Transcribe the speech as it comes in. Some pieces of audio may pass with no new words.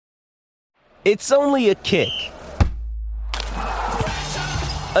It's only a kick,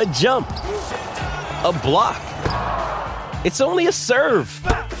 a jump, a block. It's only a serve.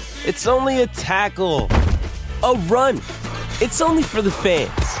 It's only a tackle, a run. It's only for the fans.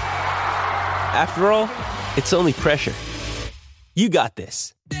 After all, it's only pressure. You got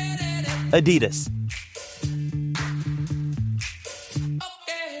this. Adidas.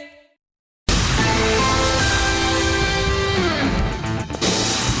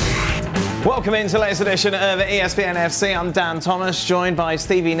 Welcome into the latest edition of ESPN FC. I'm Dan Thomas, joined by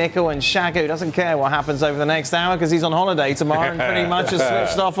Stevie Nicol and Shag, who doesn't care what happens over the next hour because he's on holiday tomorrow and pretty much has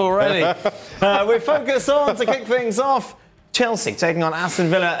switched off already. We focus on, to kick things off, Chelsea taking on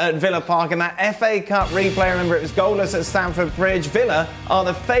Aston Villa at Villa Park in that FA Cup replay. Remember, it was goalless at Stamford Bridge. Villa are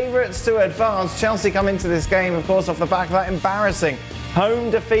the favourites to advance. Chelsea come into this game, of course, off the back of that embarrassing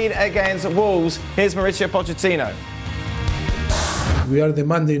home defeat against Wolves. Here's Mauricio Pochettino. We are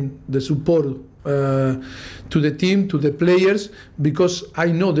demanding the support to the team, to the players, because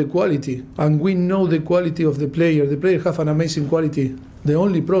I know the quality, and we know the quality of the player. The players have an amazing quality. The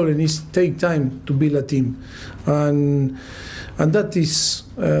only problem is take time to build a team, and that is,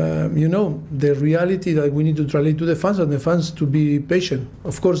 the reality that we need to translate to the fans, and the fans to be patient.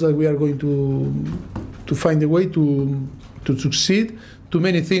 Of course, that we are going to find a way to succeed. Too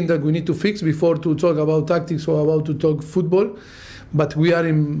many things that we need to fix before to talk about tactics or about to talk football. But we are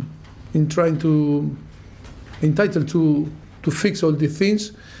entitled to fix all these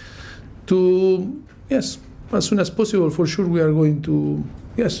things. As soon as possible, for sure, we are going to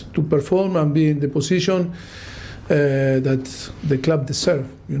perform and be in the position that the club deserves,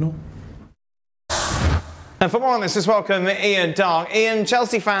 And for more on this, let's welcome Ian Dark. Ian,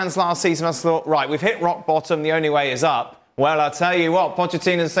 Chelsea fans last season must have thought, right, we've hit rock bottom, the only way is up. Well, I'll tell you what,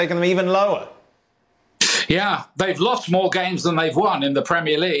 Pochettino's taken them even lower. Yeah, they've lost more games than they've won in the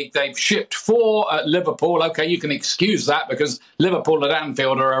Premier League. They've shipped 4 at Liverpool. OK, you can excuse that because Liverpool at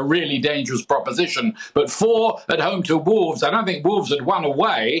Anfield are a really dangerous proposition. But 4 at home to Wolves. I don't think Wolves had won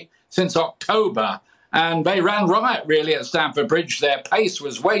away since October. And they ran riot, really, at Stamford Bridge. Their pace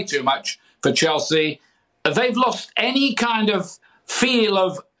was way too much for Chelsea. They've lost any kind of feel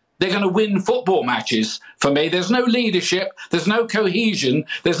of they're going to win football matches for me. There's no leadership. There's no cohesion.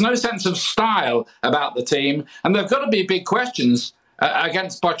 There's no sense of style about the team. And there've got to be big questions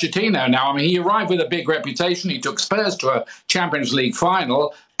against Pochettino now. I mean, he arrived with a big reputation. He took Spurs to a Champions League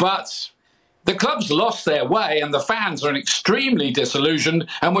final. But the club's lost their way and the fans are extremely disillusioned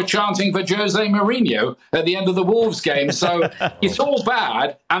and were chanting for Jose Mourinho at the end of the Wolves game. So it's all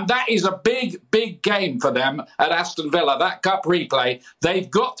bad. And that is a big, big game for them at Aston Villa, that cup replay. They've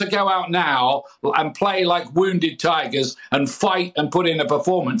got to go out now and play like wounded tigers and fight and put in a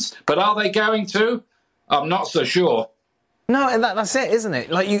performance. But are they going to? I'm not so sure. No, and that's it, isn't it?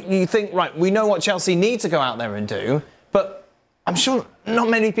 Like you think, right, we know what Chelsea need to go out there and do, but I'm sure not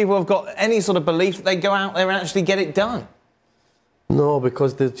many people have got any sort of belief that they go out there and actually get it done. No,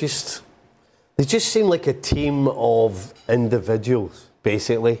 because they just seem like a team of individuals,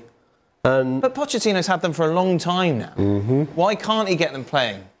 basically. But Pochettino's had them for a long time now. Mm-hmm. Why can't he get them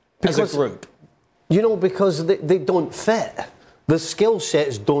playing as a group? Because they don't fit. The skill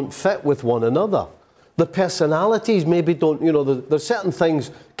sets don't fit with one another. The personalities maybe don't, there's certain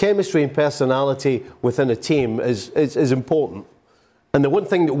things, chemistry and personality within a team is important. And the one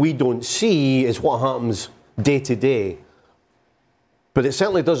thing that we don't see is what happens day to day. But it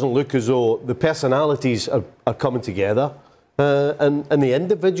certainly doesn't look as though the personalities are coming together and the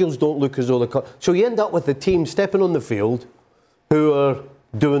individuals don't look as though they're... So you end up with the team stepping on the field who are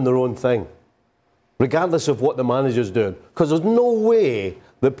doing their own thing, regardless of what the manager's doing. Because there's no way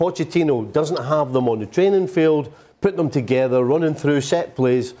that Pochettino doesn't have them on the training field, put them together, running through set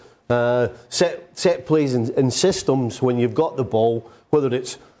plays, set plays and systems when you've got the ball, whether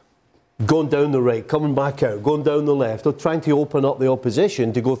it's going down the right, coming back out, going down the left, or trying to open up the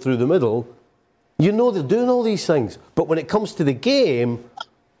opposition to go through the middle. They're doing all these things. But when it comes to the game,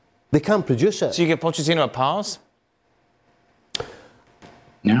 they can't produce it. So you give Pochettino a pass?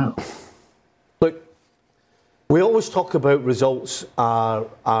 No. Look, we always talk about results are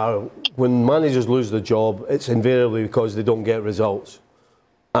when managers lose the job, it's invariably because they don't get results.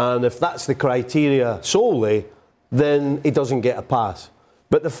 And if that's the criteria solely, then he doesn't get a pass.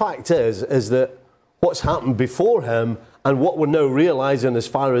 But the fact is that what's happened before him and what we're now realising as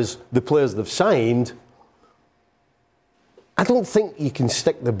far as the players they've signed, I don't think you can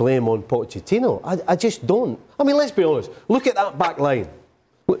stick the blame on Pochettino. I just don't. I mean, let's be honest. Look at that back line.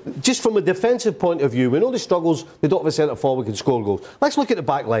 Just from a defensive point of view, we know the struggles, they don't have a centre forward who can score goals. Let's look at the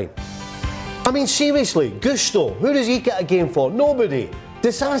back line. I mean, seriously, Gusto, who does he get a game for? Nobody.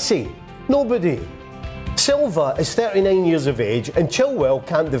 Disasi. Nobody. Silva is 39 years of age and Chilwell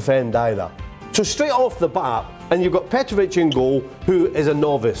can't defend either. So straight off the bat, and you've got Petrovic in goal, who is a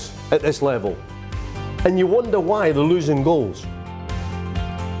novice at this level. And you wonder why they're losing goals.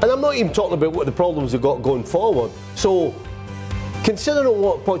 And I'm not even talking about what the problems they've got going forward. So, considering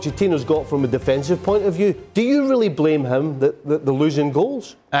what Pochettino's got from a defensive point of view, do you really blame him that they're losing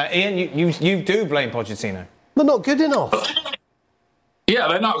goals? Ian, you do blame Pochettino. They're not good enough. Yeah,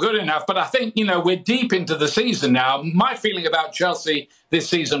 they're not good enough, but I think, we're deep into the season now. My feeling about Chelsea this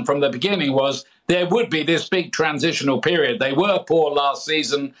season from the beginning was there would be this big transitional period. They were poor last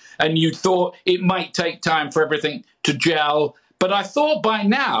season, and you thought it might take time for everything to gel. But I thought by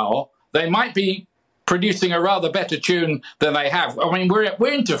now they might be producing a rather better tune than they have. I mean,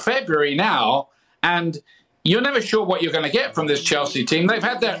 we're into February now, and you're never sure what you're going to get from this Chelsea team. They've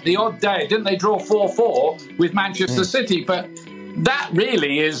had the odd day, didn't they draw 4-4 with Manchester City? But that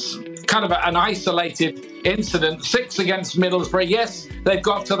really is kind of an isolated incident. 6 against Middlesbrough. Yes, they've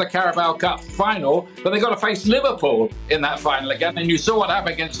got to the Carabao Cup final, but they've got to face Liverpool in that final again. And you saw what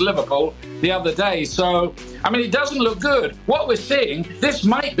happened against Liverpool the other day. So, I mean, it doesn't look good. What we're seeing, this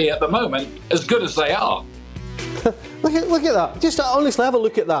might be at the moment as good as they are. Look at that. Just honestly, have a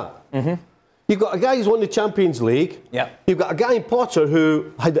look at that. Mm-hmm. You've got a guy who's won the Champions League. Yep. You've got a guy in Potter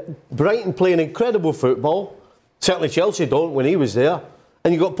who had Brighton playing incredible football. Certainly Chelsea don't when he was there.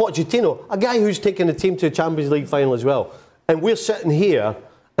 And you've got Pochettino, a guy who's taken the team to a Champions League final as well. And we're sitting here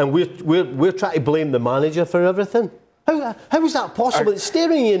and we're trying to blame the manager for everything. How is that possible? It's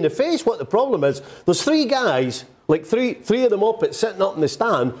staring you in the face what the problem is. There's 3 guys, like three of them sitting up in the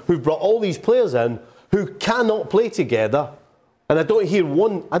stand, who've brought all these players in who cannot play together. And I don't hear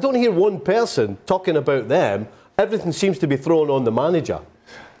one person talking about them. Everything seems to be thrown on the manager.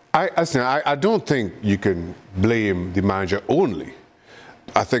 I don't think you can blame the manager only.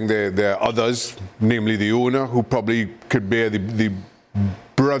 I think there are others, namely the owner, who probably could bear the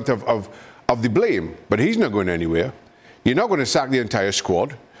brunt of the blame. But he's not going anywhere. You're not going to sack the entire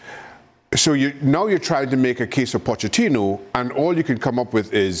squad. So now you're trying to make a case for Pochettino, and all you can come up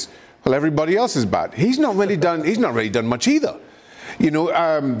with is, well, everybody else is bad. He's not really done much either.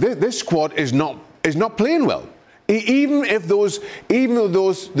 This squad is not playing well. Even though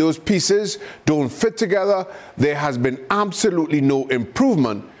those pieces don't fit together, there has been absolutely no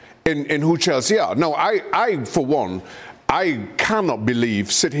improvement in who Chelsea are. Now, I for one, I cannot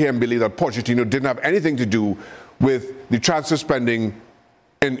sit here and believe that Pochettino didn't have anything to do with the transfer spending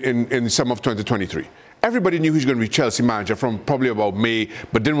in the summer of 2023. Everybody knew he was going to be Chelsea manager from probably about May,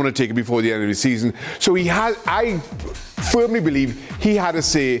 but didn't want to take it before the end of the season. So I firmly believe he had a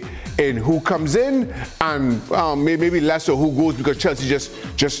say in who comes in and maybe less so who goes, because Chelsea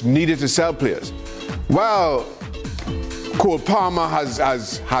just needed to sell players. Well, Cole Palmer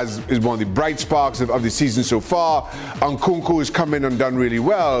is one of the bright sparks of the season so far. Nkunku has come in and done really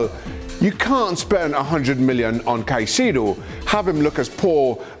well. You can't spend 100 million on Caicedo, have him look as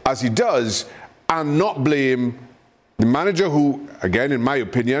poor as he does, and not blame the manager who, again, in my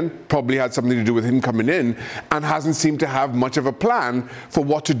opinion, probably had something to do with him coming in and hasn't seemed to have much of a plan for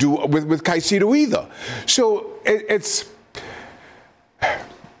what to do with Caicedo either. So it's...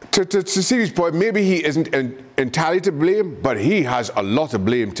 To Stevie's point, maybe he isn't entirely to blame, but he has a lot of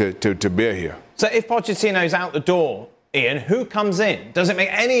blame to bear here. So if Pochettino's out the door, Ian, who comes in? Does it make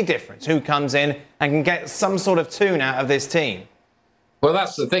any difference who comes in and can get some sort of tune out of this team? Well,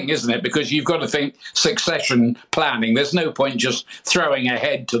 that's the thing, isn't it? Because you've got to think succession planning. There's no point just throwing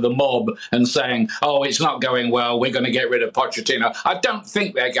ahead to the mob and saying, oh, it's not going well, we're going to get rid of Pochettino. I don't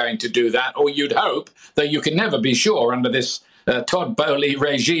think they're going to do that, or you'd hope, that you can never be sure under this Todd Bowley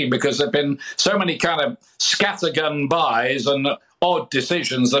regime, because there have been so many kind of scattergun buys and odd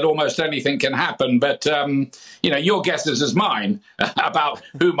decisions that almost anything can happen. But, your guess is as mine about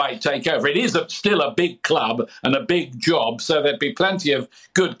who might take over. It is still a big club and a big job, so there'd be plenty of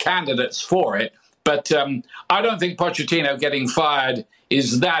good candidates for it. But I don't think Pochettino getting fired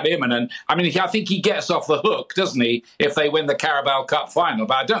is that imminent. I mean, I think he gets off the hook, doesn't he, if they win the Carabao Cup final,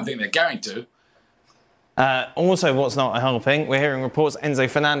 but I don't think they're going to. Also, what's not helping, we're hearing reports Enzo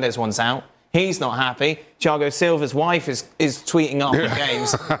Fernandez wants out. He's not happy. Thiago Silva's wife is tweeting after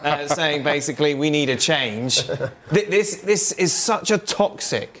games saying, basically, we need a change. This is such a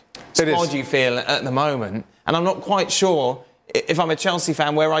toxic squad, you feel, at the moment. And I'm not quite sure, if I'm a Chelsea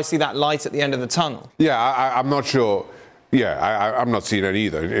fan, where I see that light at the end of the tunnel. Yeah, I'm not sure. Yeah, I'm not seeing it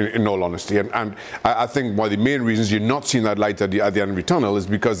either, in all honesty. And I think one of the main reasons you're not seeing that light at the end of the tunnel is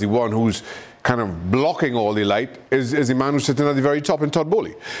because the one who's kind of blocking all the light is the man who's sitting at the very top in Todd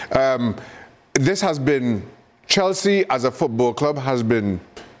Bowley. This has been, Chelsea as a football club has been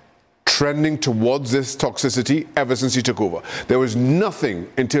trending towards this toxicity ever since he took over. There was nothing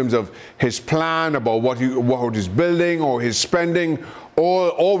in terms of his plan about what he's building or his spending.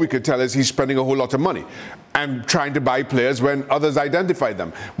 All we could tell is he's spending a whole lot of money and trying to buy players when others identified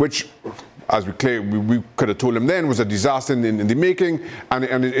them, which, as we could have told him then, was a disaster in the making,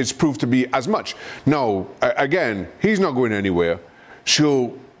 and it's proved to be as much. Now, again, he's not going anywhere.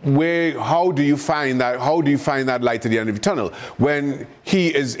 So how do you find that light at the end of the tunnel when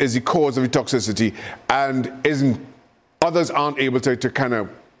he is the cause of the toxicity and others aren't able to kind of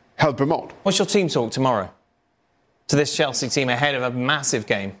help him out? What's your team talk tomorrow to this Chelsea team ahead of a massive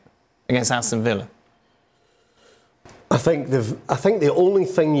game against Aston Villa? I think the only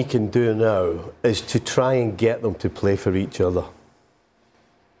thing you can do now is to try and get them to play for each other.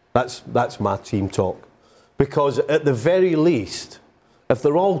 That's my team talk. Because at the very least, if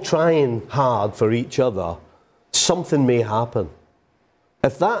they're all trying hard for each other, something may happen.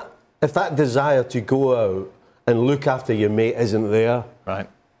 If that desire to go out and look after your mate isn't there, right,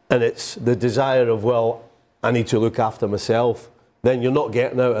 and it's the desire of, well, I need to look after myself, then you're not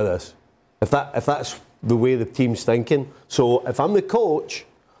getting out of this. If that's the way the team's thinking. So if I'm the coach,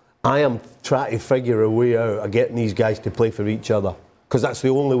 I am trying to figure a way out of getting these guys to play for each other, because that's the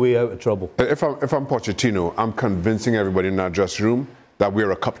only way out of trouble. If I'm Pochettino, I'm convincing everybody in that dressing room that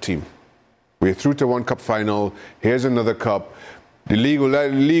we're a cup team. We're through to one cup final. Here's another cup. The league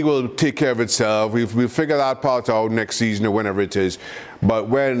will take care of itself. We'll figure that part out next season or whenever it is. But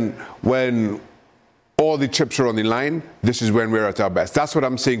when all the chips are on the line, this is when we're at our best. That's what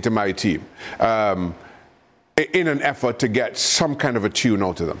I'm saying to my team. In an effort to get some kind of a tune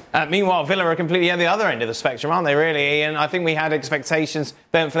out of them. Meanwhile, Villa are completely at the other end of the spectrum, aren't they, really, Ian? I think we had expectations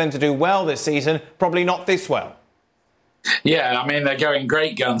for them to do well this season, probably not this well. Yeah, I mean, they're going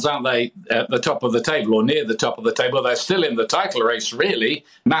great guns, aren't they, at the top of the table or near the top of the table. They're still in the title race, really,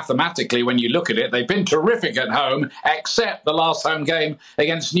 mathematically, when you look at it. They've been terrific at home, except the last home game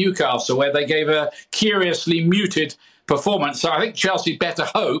against Newcastle, where they gave a curiously muted performance. So I think Chelsea better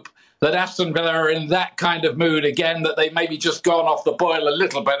hope that Aston Villa are in that kind of mood again, that they've maybe just gone off the boil a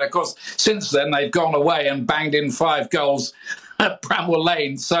little bit. Of course, since then, they've gone away and banged in 5 goals at Bramwell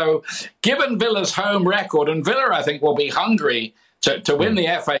Lane. So given Villa's home record, and Villa, I think, will be hungry to win the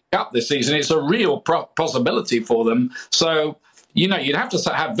FA Cup this season, it's a real possibility for them. So, you'd have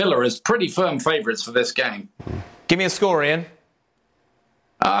to have Villa as pretty firm favourites for this game. Give me a score, Ian.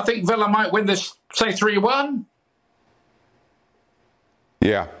 I think Villa might win this, say, 3-1.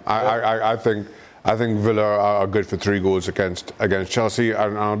 Yeah, I think Villa are good for 3 goals against Chelsea,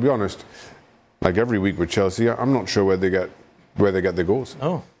 and I'll be honest, like every week with Chelsea, I'm not sure where they get the goals.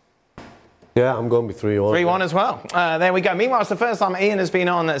 Oh. Yeah, I'm going to be 3-1. 3-1 as well. There we go. Meanwhile, it's the first time Ian has been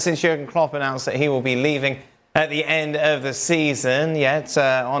on since Jurgen Klopp announced that he will be leaving at the end of the season. Yet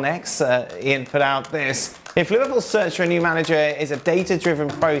on X, Ian put out this. If Liverpool's search for a new manager is a data-driven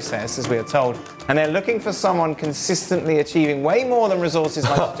process, as we are told, and they're looking for someone consistently achieving way more than resources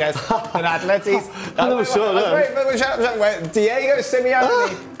might suggest than Atleti's... Diego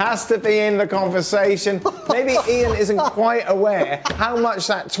Simeone has to be in the conversation. Maybe Ian isn't quite aware how much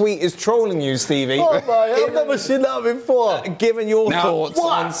that tweet is trolling you, Stevie. Oh my, I've never seen that before. Given your thoughts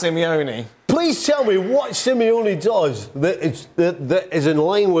on Simeone. Please tell me what Simeone does that is in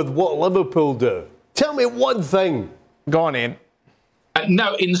line with what Liverpool do. Tell me one thing. Go on, Ian.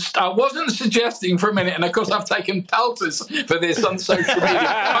 No, I wasn't suggesting for a minute, and of course I've taken pelters for this on social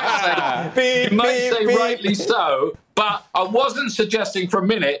media. You might say rightly so, but I wasn't suggesting for a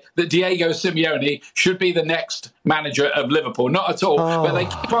minute that Diego Simeone should be the next manager of Liverpool. Not at all. Oh. But they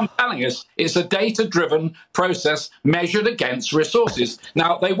keep on telling us it's a data-driven process measured against resources.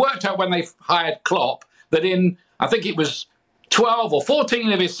 Now, they worked out when they hired Klopp that in, I think it was 12 or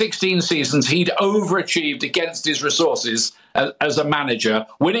 14 of his 16 seasons, he'd overachieved against his resources as a manager,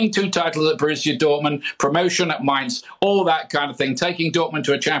 winning 2 titles at Borussia Dortmund, promotion at Mainz, all that kind of thing, taking Dortmund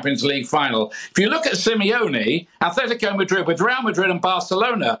to a Champions League final. If you look at Simeone, Atletico Madrid, with Real Madrid and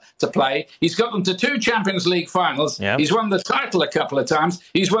Barcelona to play, he's got them to 2 Champions League finals. Yep. He's won the title a couple of times.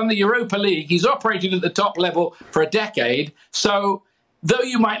 He's won the Europa League. He's operated at the top level for a decade. So, though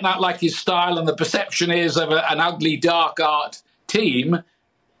you might not like his style and the perception is of an ugly, dark art team,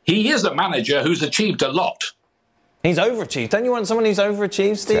 he is a manager who's achieved a lot. He's overachieved. Don't you want someone who's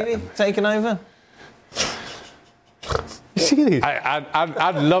overachieved, Stevie, taking over? Serious?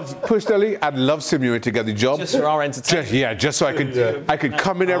 I'd love, personally, I'd love Simeone to get the job. Just for our entertainment. Just so I could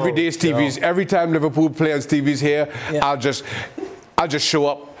come in every day. Stevie's every time Liverpool play on Stevie's here. Yeah. I'll just show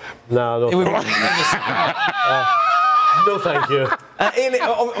up. No. No, thank you. Ian,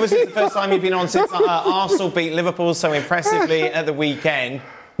 obviously, it's the first time you've been on since Arsenal beat Liverpool so impressively at the weekend.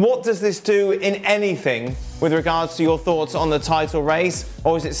 What does this do in anything with regards to your thoughts on the title race?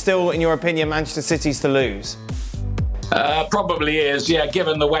 Or is it still, in your opinion, Manchester City's to lose? Probably is, yeah,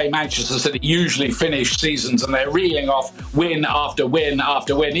 given the way Manchester City usually finish seasons and they're reeling off win after win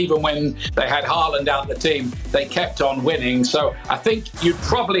after win. Even when they had Haaland out the team, they kept on winning. So I think you'd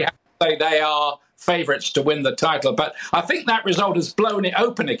probably have to say they are favourites to win the title. But I think that result has blown it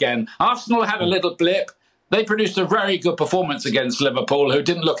open again. Arsenal had a little blip. They produced a very good performance against Liverpool, who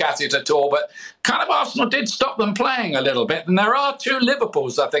didn't look at it at all. But kind of Arsenal did stop them playing a little bit. And there are two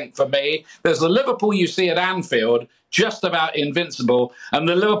Liverpools, I think, for me. There's the Liverpool you see at Anfield, just about invincible, and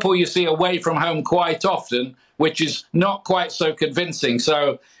the Liverpool you see away from home quite often, which is not quite so convincing.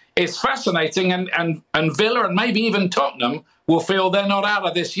 So it's fascinating. And Villa and maybe even Tottenham will feel they're not out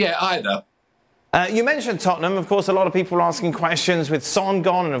of this yet either. You mentioned Tottenham. Of course, a lot of people are asking questions with Son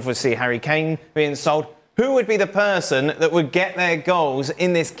gone and obviously Harry Kane being sold. Who would be the person that would get their goals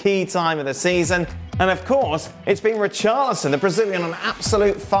in this key time of the season? And of course, it's been Richarlison, the Brazilian, on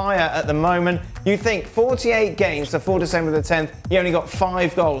absolute fire at the moment. You think 48 games before December the 10th, he only got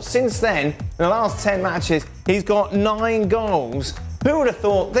 5 goals. Since then, in the last 10 matches, he's got 9 goals. Who would have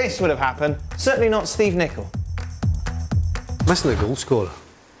thought this would have happened? Certainly not Steve Nicol. Missing the goal scorer.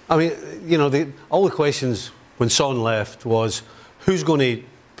 I mean, you know, all the questions when Son left was who's going to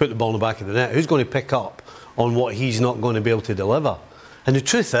put the ball in the back of the net? Who's going to pick up on what he's not going to be able to deliver? And the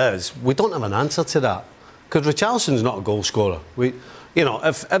truth is, we don't have an answer to that because Richarlison's not a goal scorer.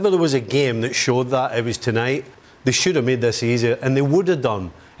 If ever there was a game that showed that, it was tonight. They should have made this easier, and they would have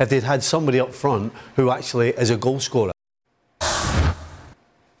done if they'd had somebody up front who actually is a goal scorer.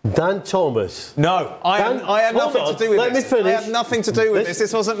 Dan Thomas. No, I had nothing to do with Let this. me finish. I had nothing to do with this.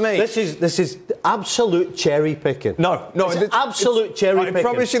 This wasn't me. This is absolute cherry picking. No, it's absolute cherry picking. I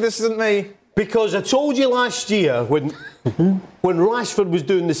promise you, this isn't me. Because I told you last year when Rashford was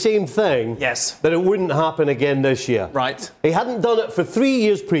doing the same thing, yes, that it wouldn't happen again this year. Right. He hadn't done it for 3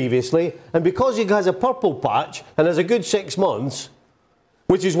 years previously, and because he has a purple patch and has a good 6 months,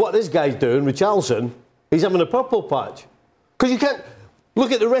 which is what this guy's doing, Richarlison, he's having a purple patch. Because you can't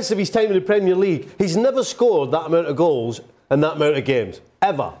look at the rest of his time in the Premier League. He's never scored that amount of goals in that amount of games,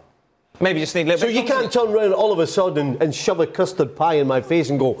 ever. Maybe just need a little bit. So you can't turn around all of a sudden and shove a custard pie in my face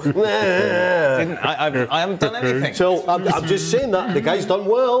and go, nah. I haven't done anything. So I'm just saying that. The guy's done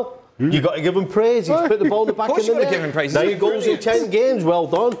well. You got to give him praise. He's put the ball in the back of the net. Give him praise. 9 goals in 10 games. Well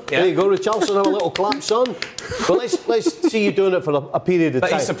done. Yeah. There you go, Richarlison. Have a little clap, son. But let's see you doing it for a period of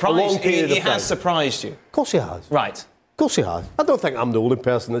time. But he's surprised. A long period He of time. has surprised you. Of course he has. Right. Of course he has. I don't think I'm the only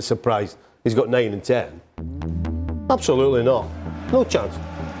person that's surprised he's got 9 and 10. Absolutely not. No chance.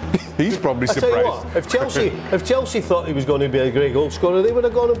 He's probably I surprised. tell you what, if Chelsea thought he was going to be a great goal scorer, they would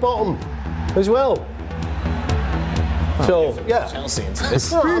have gone and bought him as well. So yeah, Chelsea into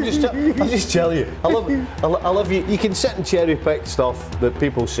this. No, I'm just telling you. I love you. You can sit and cherry pick stuff that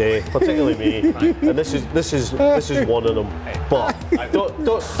people say, particularly me, and this is one of them. But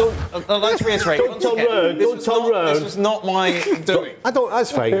let's reiterate. Don't turn round. Don't turn round. This was not my doing.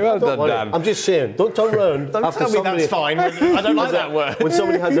 That's fine. Well Don't done, worry. Dan. I'm just saying. Don't turn round. Don't tell me that's fine. I don't like that word. When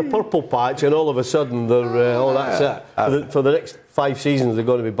somebody has a purple patch and all of a sudden they're that's it. For the next 5 seasons they're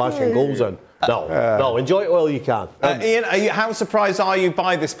going to be bashing goals in. No, enjoy it while you can. Ian, how surprised are you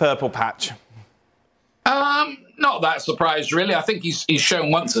by this purple patch? Not that surprised, really. I think he's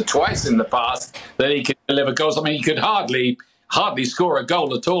shown once or twice in the past that he can deliver goals. I mean, he could hardly score a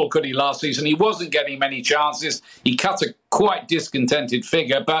goal at all, could he, last season? He wasn't getting many chances. He cut a quite discontented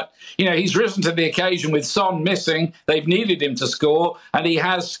figure. But, he's risen to the occasion with Son missing. They've needed him to score, and he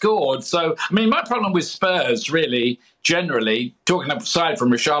has scored. So, I mean, my problem with Spurs, really, generally, talking aside from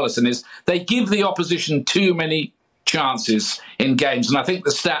Richarlison, is they give the opposition too many chances in games, and I think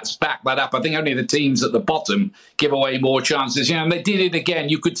the stats back that up. I think only the teams at the bottom give away more chances, and they did it again.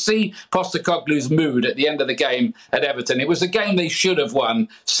 You could see Postecoglou's mood at the end of the game at Everton. It was a game they should have won.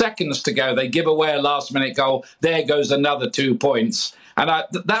 Seconds to go, they give away a last-minute goal. There goes another 2 points, and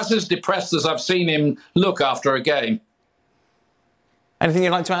that's as depressed as I've seen him look after a game. Anything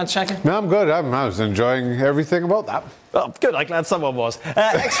you'd like to add, Shaka? No, I'm good. I was enjoying everything about that. Oh, good. I'm glad someone was.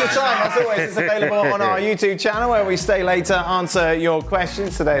 Extra Time, as always, is available on our YouTube channel where we stay late to answer your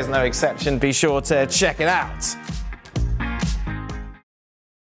questions. Today is no exception. Be sure to check it out.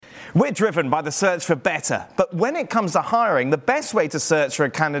 We're driven by the search for better. But when it comes to hiring, the best way to search for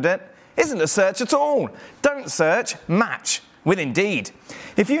a candidate isn't to search at all. Don't search, match with Indeed.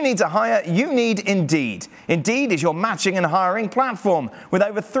 If you need to hire, you need Indeed. Indeed is your matching and hiring platform with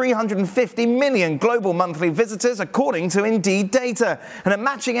over 350 million global monthly visitors according to Indeed data, and a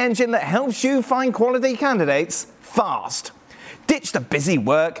matching engine that helps you find quality candidates fast. Ditch the busy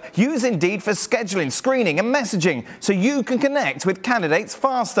work. Use Indeed for scheduling, screening and messaging so you can connect with candidates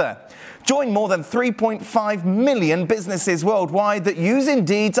faster. Join more than 3.5 million businesses worldwide that use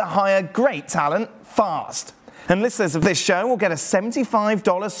Indeed to hire great talent fast. And listeners of this show will get a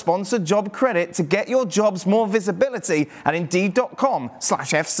 $75 sponsored job credit to get your jobs more visibility at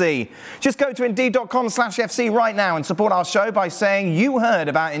Indeed.com/FC. Just go to Indeed.com/FC right now and support our show by saying you heard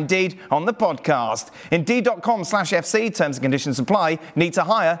about Indeed on the podcast. Indeed.com/FC, terms and conditions apply. Need to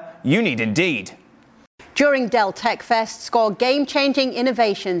hire? You need Indeed. During Dell Tech Fest, score game-changing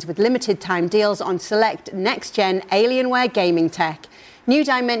innovations with limited-time deals on select next-gen Alienware gaming tech. New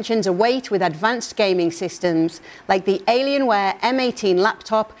dimensions await with advanced gaming systems like the Alienware M18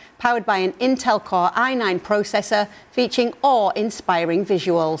 laptop powered by an Intel Core i9 processor featuring awe-inspiring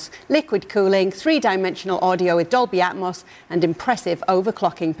visuals, liquid cooling, three-dimensional audio with Dolby Atmos and impressive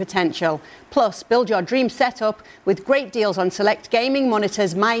overclocking potential. Plus, build your dream setup with great deals on select gaming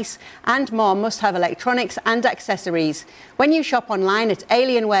monitors, mice and more must-have electronics and accessories. When you shop online at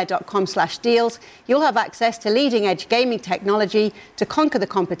alienware.com/deals, you'll have access to leading-edge gaming technology to conquer the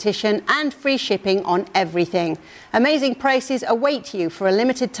competition and free shipping on everything. Amazing prices await you for a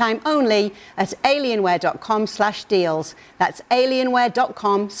limited time only at alienware.com/deals. That's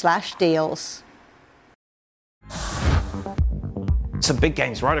alienware.com/deals. Some big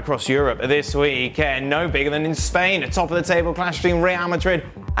games right across Europe this week. No bigger than in Spain. A top-of-the-table clash between Real Madrid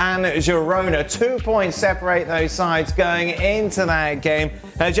and Girona. 2 points separate those sides going into that game.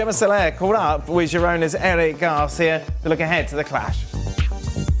 Gemma Soler caught up with Girona's Eric Garcia to look ahead to the clash.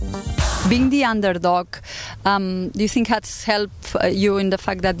 Being the underdog, do you think has helped you in the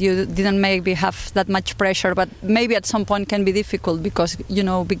fact that you didn't maybe have that much pressure, but maybe at some point can be difficult because, you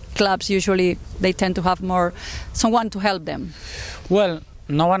know, big clubs usually they tend to have more someone to help them? Well,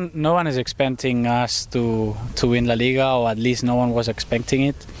 no one is expecting us to win La Liga, or at least no one was expecting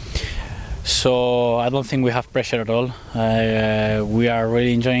it. So I don't think we have pressure at all. We are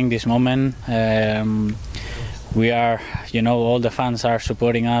really enjoying this moment. We are, you know, all the fans are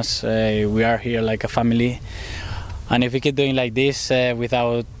supporting us. We are here like a family, and if we keep doing like this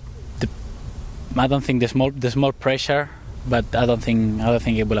without, I don't think the small pressure, but I don't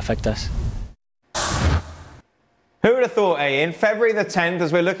think it will affect us. Who would have thought, Ian, February the 10th,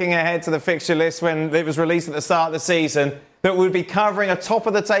 as we're looking ahead to the fixture list when it was released at the start of the season, that we'd be covering a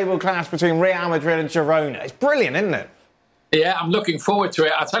top-of-the-table clash between Real Madrid and Girona. It's brilliant, isn't it? Yeah, I'm looking forward to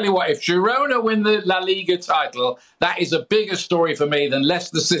it. I'll tell you what, if Girona win the La Liga title, that is a bigger story for me than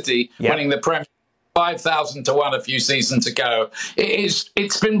Leicester City winning the Premier 5,000 to 1 a few seasons ago.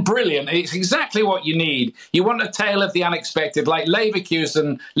 It's been brilliant. It's exactly what you need. You want a tale of the unexpected, like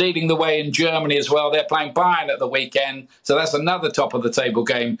Leverkusen leading the way in Germany as well. They're playing Bayern at the weekend, so that's another top-of-the-table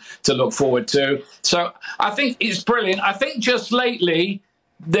game to look forward to. So I think it's brilliant. I think just lately,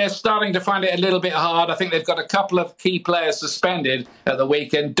 they're starting to find it a little bit hard. I think they've got a couple of key players suspended at the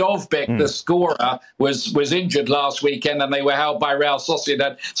weekend. Dovbyk, the scorer, was injured last weekend and they were held by Real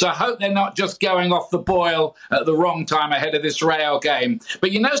Sociedad. So I hope they're not just going off the boil at the wrong time ahead of this Real game.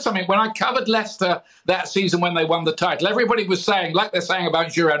 But you know something? When I covered Leicester that season when they won the title, everybody was saying, like they're saying about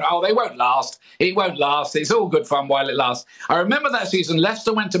Girona, oh, they won't last. It won't last. It's all good fun while it lasts. I remember that season,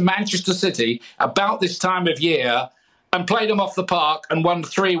 Leicester went to Manchester City about this time of year and played them off the park and won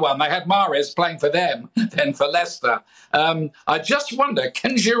 3-1. They had Mahrez playing for them, then for Leicester. I just wonder,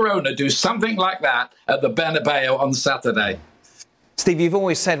 can Girona do something like that at the Bernabeu on Saturday? Steve, you've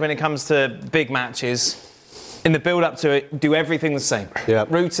always said when it comes to big matches, in the build-up to it, do everything the same. Yeah.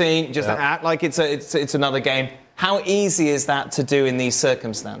 Routine, just act like it's another game. How easy is that to do in these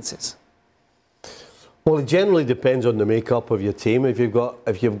circumstances? Well, it generally depends on the makeup of your team. If you've got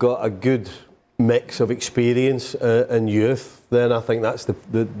a good mix of experience and youth, then I think that's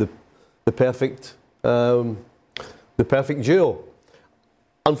the perfect duo.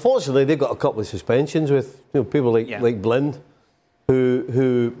 Unfortunately, they've got a couple of suspensions with people like Blind,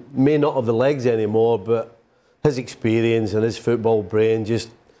 who may not have the legs anymore, but his experience and his football brain, just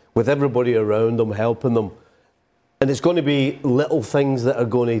with everybody around him helping them, and it's going to be little things that are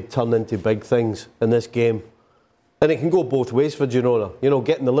going to turn into big things in this game. And it can go both ways for Girona. You know,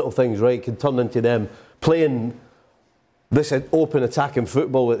 getting the little things right can turn into them playing this open attacking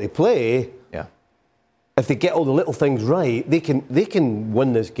football that they play. Yeah. If they get all the little things right, they can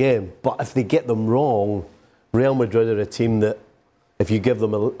win this game. But if they get them wrong, Real Madrid are a team that, if you give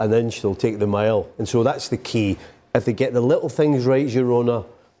them an inch, they'll take the mile. And so that's the key. If they get the little things right, Girona,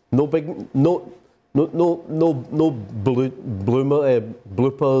 no bloopers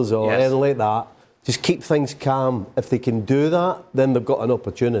or anything like that. Just keep things calm. If they can do that, then they've got an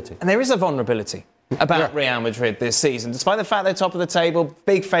opportunity. And there is a vulnerability about Real Madrid this season. Despite the fact they're top of the table,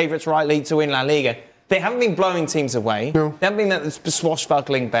 big favourites rightly to win La Liga, they haven't been blowing teams away. No. They haven't been at the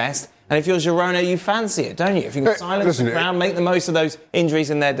swashbuckling best. And if you're Girona, you fancy it, don't you? If you can silence the ground, make the most of those injuries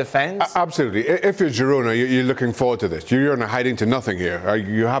in their defence. Absolutely. If you're Girona, you're looking forward to this. You're not hiding to nothing here.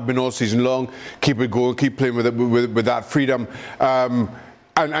 You have been all season long. Keep it going. Keep playing with that freedom.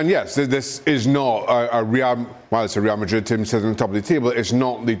 And yes, this is not a Real. Well, it's a Real Madrid team sitting on top of the table. It's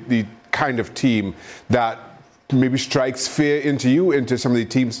not the kind of team that maybe strikes fear into some of the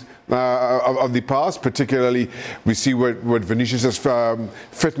teams of the past. Particularly, we see what Vinicius'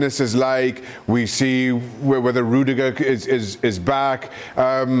 fitness is like. We see whether Rudiger is back.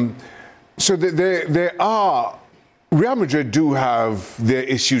 So there are. Real Madrid do have their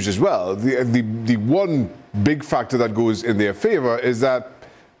issues as well. The one big factor that goes in their favour is that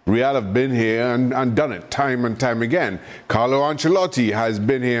Real have been here and done it time and time again. Carlo Ancelotti has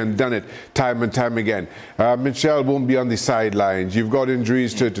been here and done it time and time again. Michel won't be on the sidelines. You've got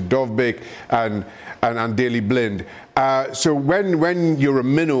injuries to Dovbyk and Daley Blind. So when you're a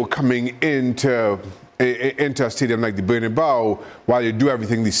minnow coming into a stadium like the Bernabeu, while you do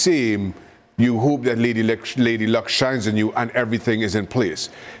everything the same, you hope that Lady Luck shines on you and everything is in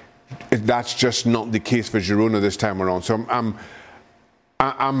place. That's just not the case for Girona this time around. So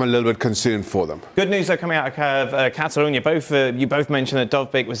I'm a little bit concerned for them. Good news, though, coming out of Catalonia. You both mentioned that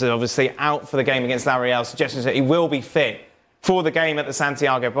Dovbyk was obviously out for the game against La Real, suggestions that he will be fit for the game at the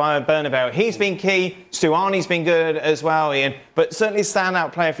Santiago Bernabeu. He's been key. Stuani's been good as well, Ian. But certainly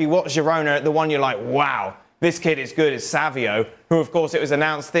standout player, if you watch Girona, the one you're like, wow, this kid is good, is Savio, who, of course, it was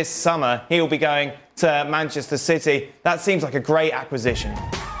announced this summer he'll be going to Manchester City. That seems like a great acquisition.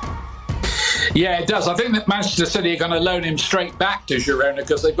 Yeah, it does. I think that Manchester City are going to loan him straight back to Girona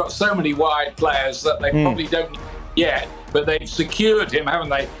because they've got so many wide players that they probably don't yet, but they've secured him, haven't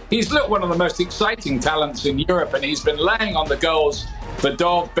they? He's looked one of the most exciting talents in Europe, and he's been laying on the goals for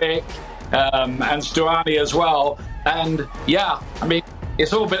Dovbyk and Stuani as well. And yeah, I mean,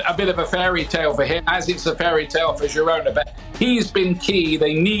 it's all a bit of a fairy tale for him, as it's a fairy tale for Girona. But he's been key.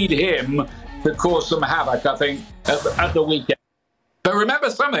 They need him to cause some havoc, I think, at the weekend. But remember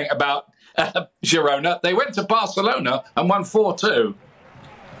something about Girona. They went to Barcelona and won 4-2.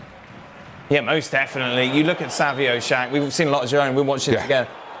 Yeah, most definitely. You look at Savio, Shaq. We've seen a lot of Girona. We watched it together.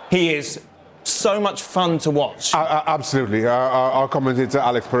 He is so much fun to watch. Absolutely. Our commentator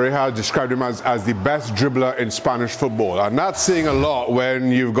Alex Pereira described him as the best dribbler in Spanish football, and that's saying a lot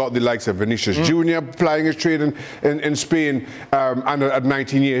when you've got the likes of Vinicius Jr. plying his trade in Spain and at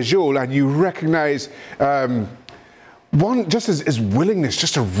 19 years old, and you recognise one, just his willingness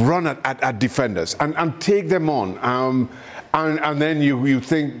just to run at defenders and take them on. And then you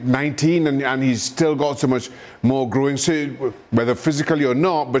think 19 and he's still got so much more growing, so whether physically or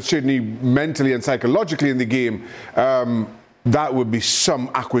not, but certainly mentally and psychologically in the game, that would be some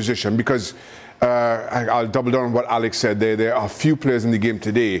acquisition because I'll double down on what Alex said. There are few players in the game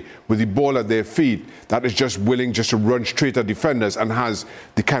today with the ball at their feet that is just willing just to run straight at defenders and has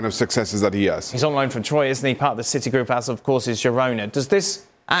the kind of successes that he has. He's on loan from Troy, isn't he? Part of the City group, as of course is Girona. Does this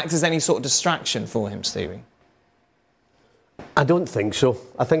act as any sort of distraction for him, Stevie? I don't think so.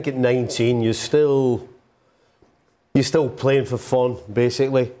 I think at 19 you're still playing for fun,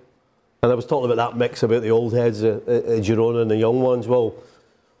 basically. And I was talking about that mix about the old heads at Girona and the young ones. Well,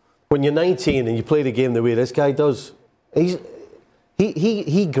 when you're 19 and you play the game the way this guy does,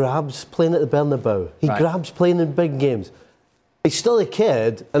 he grabs playing at the Bernabeu. He grabs playing in big games. He's still a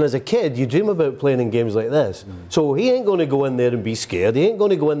kid, and as a kid, you dream about playing in games like this. So he ain't going to go in there and be scared. He ain't going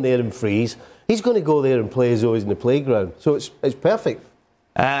to go in there and freeze. He's going to go there and play as though he's in the playground. So it's perfect.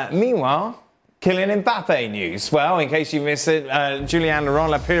 Meanwhile, Kylian Mbappe news. Well, in case you missed it, Julien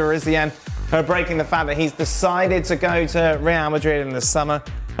Laurent Laparisien breaking the fact that he's decided to go to Real Madrid in the summer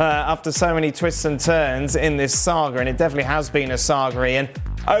after so many twists and turns in this saga, and it definitely has been a saga, Ian.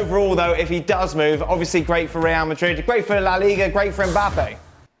 Overall, though, if he does move, obviously great for Real Madrid, great for La Liga, great for Mbappe.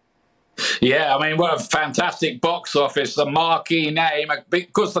 Yeah, I mean, what a fantastic box office, the marquee name.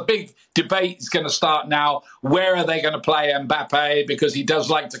 Because the big debate is going to start now. Where are they going to play Mbappe? Because he does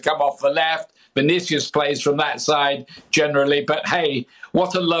like to come off the left. Vinicius plays from that side generally. But hey,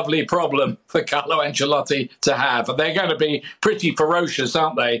 what a lovely problem for Carlo Ancelotti to have. And they're going to be pretty ferocious,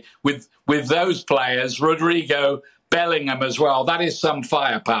 aren't they? With those players, Rodrigo, Bellingham as well. That is some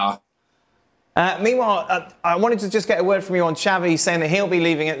firepower. Meanwhile, I wanted to just get a word from you on Xavi saying that he'll be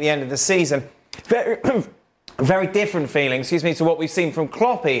leaving at the end of the season. Very different feeling, to what we've seen from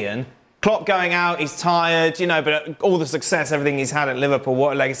Klopp, Ian. Klopp going out, he's tired, but all the success, everything he's had at Liverpool,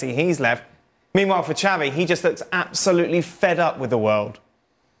 what a legacy he's left. Meanwhile, for Xavi, he just looks absolutely fed up with the world.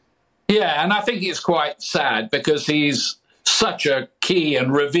 Yeah, and I think it's quite sad because he's such a key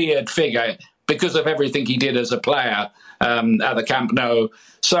and revered figure because of everything he did as a player at the Camp Nou.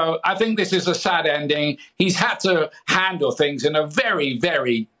 So I think this is a sad ending. He's had to handle things in a very,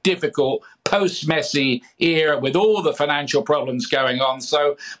 very difficult post-Messi era with all the financial problems going on.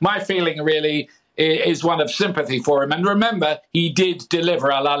 So my feeling really is one of sympathy for him. And remember, he did deliver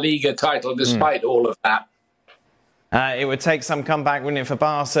a La Liga title despite all of that. It would take some comeback, wouldn't it, for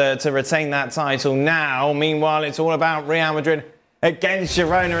Barca to retain that title now. Meanwhile, it's all about Real Madrid against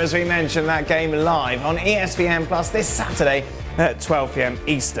Girona, as we mentioned, that game live on ESPN Plus this Saturday at 12 p.m.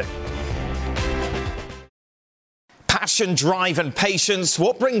 Eastern. Passion, drive and patience.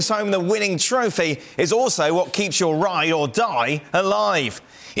 What brings home the winning trophy is also what keeps your ride or die alive.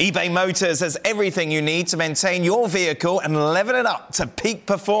 eBay Motors has everything you need to maintain your vehicle and level it up to peak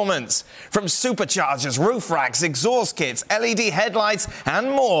performance. From superchargers, roof racks, exhaust kits, LED headlights and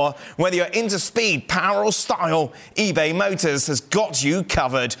more, whether you're into speed, power or style, eBay Motors has got you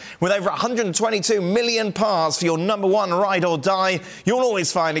covered. With over 122 million parts for your number one ride or die, you'll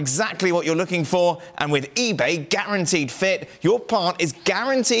always find exactly what you're looking for. And with eBay Guaranteed Fit, your part is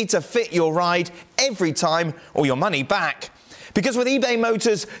guaranteed to fit your ride every time or your money back. Because with eBay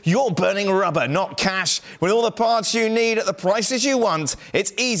Motors, you're burning rubber, not cash. With all the parts you need at the prices you want,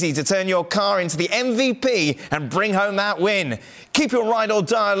 it's easy to turn your car into the MVP and bring home that win. Keep your ride or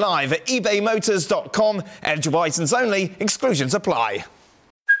die alive at ebaymotors.com. Eligible items only. Exclusions apply.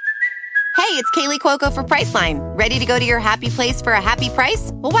 Hey, it's Kaylee Cuoco for Priceline. Ready to go to your happy place for a happy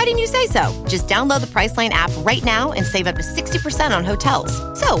price? Well, why didn't you say so? Just download the Priceline app right now and save up to 60% on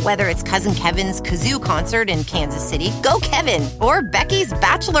hotels. So whether it's Cousin Kevin's Kazoo Concert in Kansas City, go Kevin, or Becky's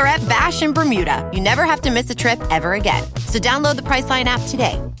Bachelorette Bash in Bermuda, you never have to miss a trip ever again. So download the Priceline app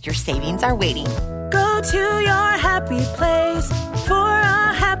today. Your savings are waiting. Go to your happy place for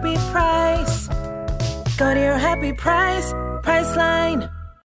a happy price. Go to your happy price, Priceline.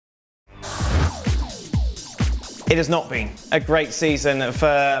 It has not been a great season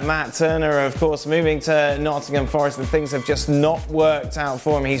for Matt Turner, of course, moving to Nottingham Forest, and things have just not worked out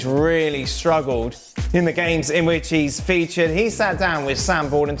for him. He's really struggled in the games in which he's featured. He sat down with Sam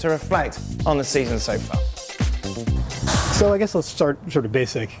Borden to reflect on the season so far. So I guess let's start sort of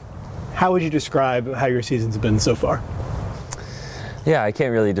basic. How would you describe how your season's been so far? Yeah, I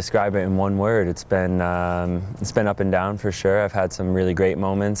can't really describe it in one word. It's been up and down for sure. I've had some really great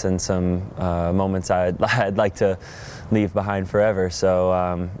moments and some moments I'd like to leave behind forever.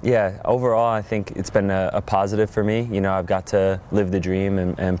 So yeah, overall I think it's been a positive for me. You know, I've got to live the dream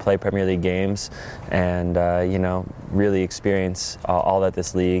and play Premier League games and you know, really experience all that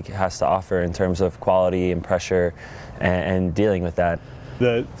this league has to offer in terms of quality and pressure and dealing with that.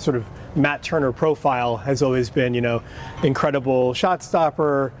 The sort of Matt Turner profile has always been, you know, incredible shot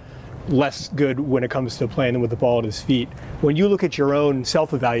stopper, less good when it comes to playing with the ball at his feet. When you look at your own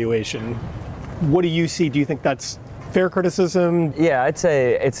self-evaluation, what do you see? Do you think that's fair criticism? Yeah, I'd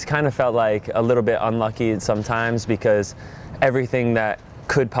say it's kind of felt like a little bit unlucky sometimes because everything that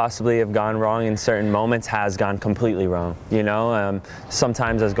could possibly have gone wrong in certain moments has gone completely wrong. You know,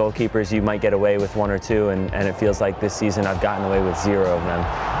 sometimes as goalkeepers you might get away with one or two, and it feels like this season I've gotten away with 0 of them.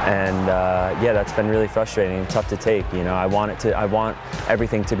 And yeah, that's been really frustrating and tough to take. You know, I want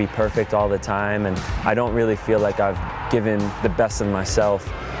everything to be perfect all the time, and I don't really feel like I've given the best of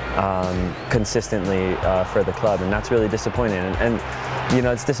myself consistently for the club, and that's really disappointing. And you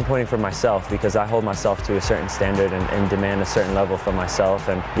know, it's disappointing for myself because I hold myself to a certain standard and demand a certain level from myself.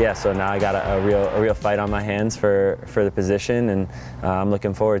 And yeah, so now I got a real fight on my hands for the position, and I'm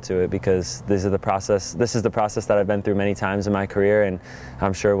looking forward to it because this is the process that I've been through many times in my career, and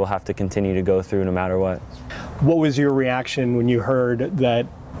I'm sure we'll have to continue to go through no matter what. What was your reaction when you heard that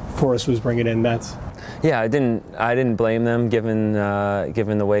Forrest was bringing in Mets? Yeah, I didn't blame them given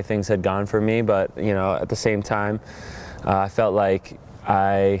the way things had gone for me, but you know, at the same time, I felt like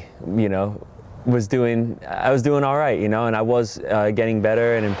I was doing all right, you know, and I was getting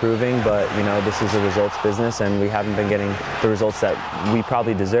better and improving, but you know, this is a results business, and we haven't been getting the results that we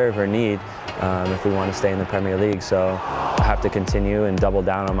probably deserve or need if we want to stay in the Premier League. So I have to continue and double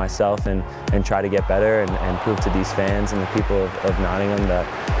down on myself and try to get better and prove to these fans and the people of Nottingham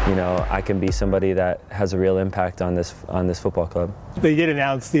that, you know, I can be somebody that has a real impact on this football club. They did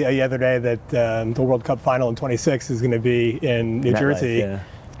announce the other day that the World Cup final in 26 is going to be in New Jersey. Yeah.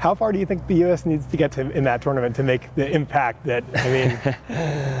 How far do you think the U.S. needs to get to in that tournament to make the impact that, I mean...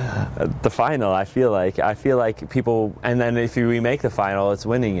 The final, I feel like people, and then if we make the final, it's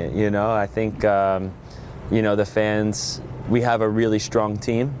winning it, you know? I think, you know, the fans, we have a really strong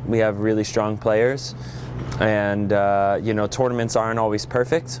team. We have really strong players. And, you know, tournaments aren't always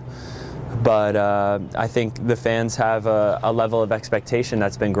perfect. But I think the fans have a level of expectation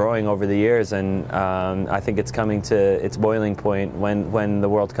that's been growing over the years, and I think it's coming to its boiling point when the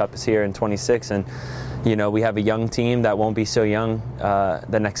World Cup is here in 26. And we have a young team that won't be so young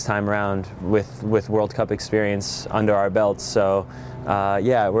the next time around with World Cup experience under our belts. So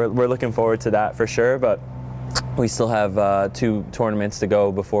we're looking forward to that for sure. But we still have 2 tournaments to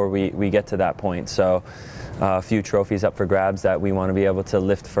go before we get to that point. So a few trophies up for grabs that we want to be able to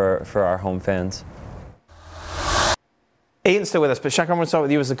lift for our home fans. Ian's still with us, but Shaq, I want to start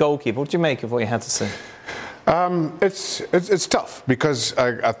with you as the goalkeeper. What do you make of what you had to say? It's tough because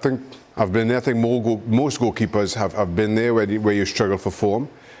I think I've been there. I think most goalkeepers have been there where you struggle for form.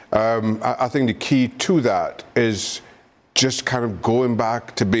 I think the key to that is just kind of going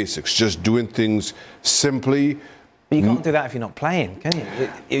back to basics, just doing things simply. But you can't do that if you're not playing, can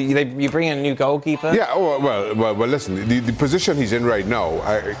you? You bring in a new goalkeeper. Yeah. Well. Listen, the position he's in right now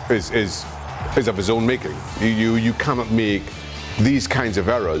is of his own making. You cannot make these kinds of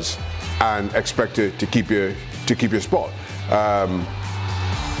errors and expect to keep your spot.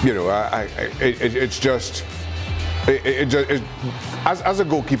 It's just as a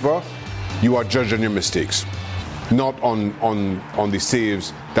goalkeeper, you are judged on your mistakes, not on the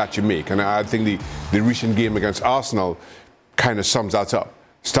saves that you make. And I think the recent game against Arsenal kind of sums that up.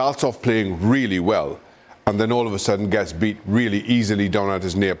 Starts off playing really well, and then all of a sudden gets beat really easily down at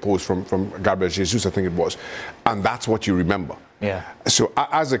his near post from Gabriel Jesus, I think it was. And that's what you remember. Yeah. So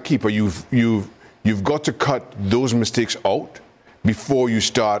as a keeper, you've got to cut those mistakes out before you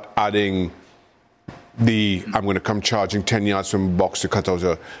start adding I'm going to come charging 10 yards from the box to cut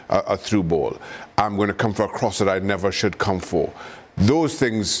out a through ball. I'm going to come for a cross that I never should come for. Those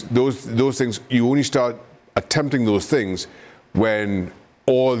things, you only start attempting those things when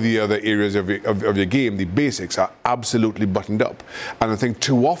all the other areas of your game, the basics, are absolutely buttoned up. And I think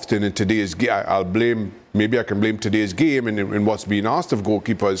too often in today's game, maybe I can blame today's game in what's being asked of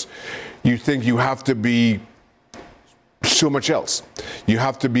goalkeepers. You think you have to be so much else. You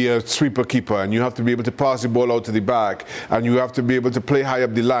have to be a sweeper keeper, and you have to be able to pass the ball out to the back, and you have to be able to play high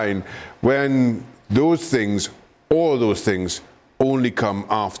up the line, when all those things only come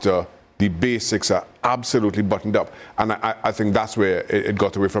after the basics are absolutely buttoned up. And I think that's where it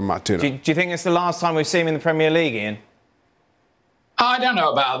got away from Matt Turner. Do you think it's the last time we've seen him in the Premier League, Ian? I don't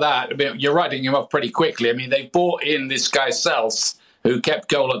know about that. I mean, you're writing him off pretty quickly. I mean, they bought in this guy Sels, who kept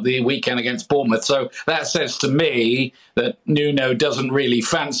goal at the weekend against Bournemouth. So that says to me that Nuno doesn't really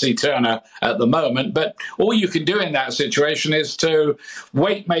fancy Turner at the moment. But all you can do in that situation is to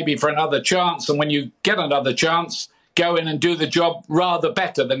wait maybe for another chance. And when you get another chance, go in and do the job rather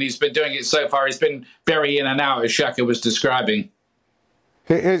better than he's been doing it so far. He's been very in and out, as Shaka was describing.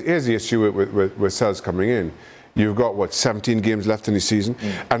 Here's the issue with Sels coming in. You've got, 17 games left in the season?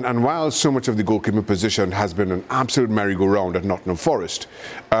 Mm. And while so much of the goalkeeping position has been an absolute merry-go-round at Nottingham Forest,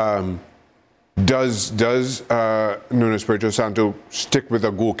 does Nuno Espirito Santo stick with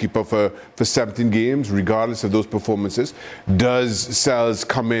a goalkeeper for 17 games, regardless of those performances? Does Sels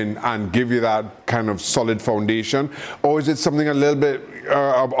come in and give you that kind of solid foundation? Or is it something a little bit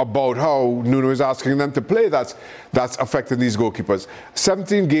about how Nuno is asking them to play that's affecting these goalkeepers?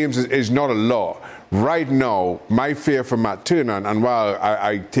 17 games is not a lot. Right now, my fear for Matt Turner, and while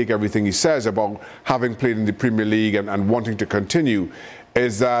I take everything he says about having played in the Premier League and wanting to continue,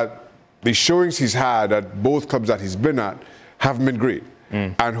 is that the showings he's had at both clubs that he's been at haven't been great.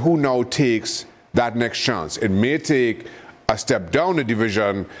 Mm. And who now takes that next chance? It may take a step down the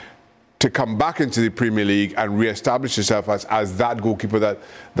division to come back into the Premier League and re-establish yourself as that goalkeeper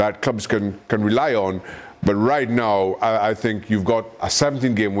that clubs can rely on. But right now, I think you've got a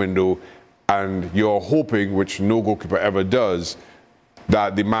 17-game window, and you're hoping, which no goalkeeper ever does,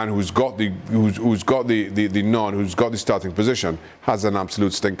 that the man who's got the nod, who's got the starting position, has an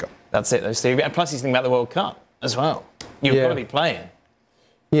absolute stinker. That's it, though, Steve. And plus, he's thinking about the World Cup as well. You've got to be playing.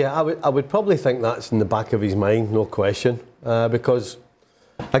 Yeah, I would probably think that's in the back of his mind, no question. Because,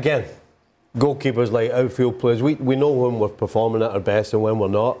 again, goalkeepers like outfield players, we know when we're performing at our best and when we're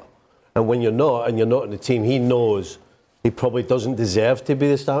not. And when you're not, and you're not in the team, he knows he probably doesn't deserve to be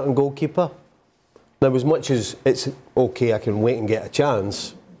the starting goalkeeper. Now, as much as it's okay, I can wait and get a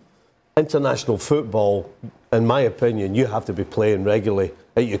chance, international football, in my opinion, you have to be playing regularly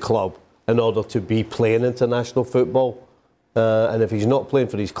at your club in order to be playing international football. And if he's not playing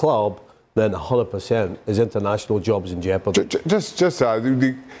for his club, then 100% his international job's in jeopardy.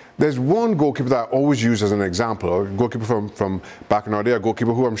 There's one goalkeeper that I always use as an example, a goalkeeper from back in our day, a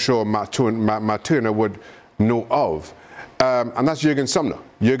goalkeeper who I'm sure Matt Turner would know of. And that's Jürgen Sumner.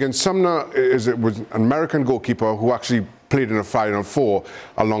 Jürgen Sumner was an American goalkeeper who actually played in a Final Four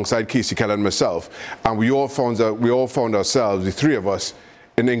alongside Casey Keller and myself, and we all found ourselves, the three of us,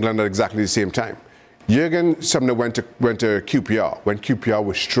 in England at exactly the same time. Jurgen Sumner went to QPR when QPR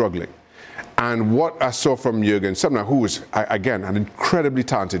was struggling. And what I saw from Jurgen Sumner, who was, again, an incredibly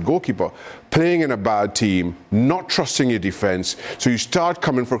talented goalkeeper, playing in a bad team, not trusting your defence, so you start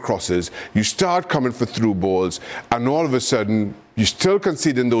coming for crosses, you start coming for through balls, and all of a sudden, you're still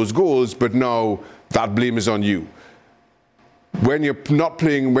conceding those goals, but now that blame is on you. When you're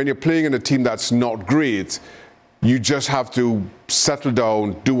playing in a team that's not great, you just have to settle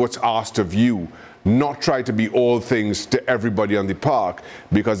down, do what's asked of you, not try to be all things to everybody on the park,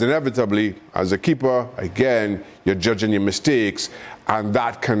 because inevitably, as a keeper, again, you're judging your mistakes, and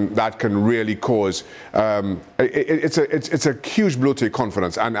that can really cause it's a huge blow to your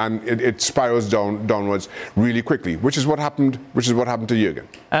confidence, and it spirals downwards really quickly, which is what happened to Jurgen.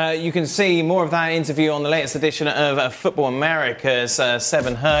 You can see more of that interview on the latest edition of Football America's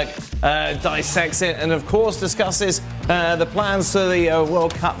Seven Herc dissects it, and of course discusses the plans for the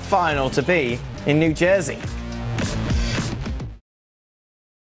World Cup final to be in New Jersey.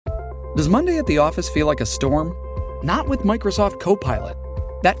 Does Monday at the office feel like a storm? Not with Microsoft Copilot.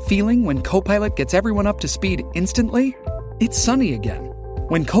 That feeling when Copilot gets everyone up to speed instantly? It's sunny again.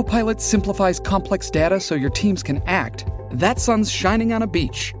 When Copilot simplifies complex data so your teams can act, that sun's shining on a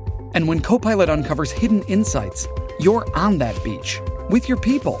beach. And when Copilot uncovers hidden insights, you're on that beach with your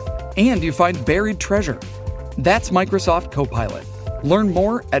people, and you find buried treasure. That's Microsoft Copilot. Learn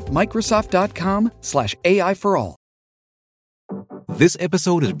more at Microsoft.com/AI for all. This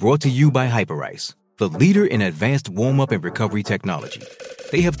episode is brought to you by Hyperice, the leader in advanced warm-up and recovery technology.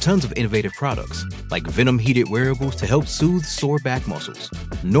 They have tons of innovative products, like Venom-heated wearables to help soothe sore back muscles,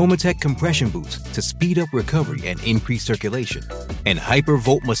 Normatec compression boots to speed up recovery and increase circulation, and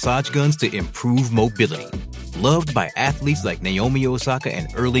Hypervolt massage guns to improve mobility. Loved by athletes like Naomi Osaka and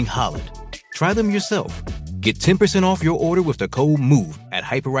Erling Haaland. Try them yourself. Get 10% off your order with the code MOVE at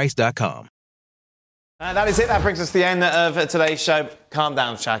Hyperice.com. That is it. That brings us to the end of today's show. Calm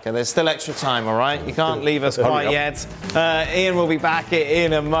down, Shaka. There's still extra time, all right? You can't leave us quite yet. Ian will be back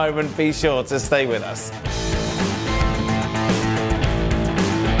in a moment. Be sure to stay with us.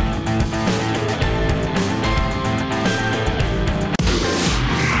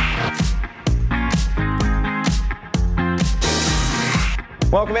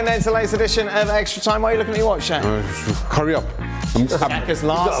 Welcome in then to the latest edition of Extra Time. Why are you looking at your watch, Shaq? Hurry up. Shaka's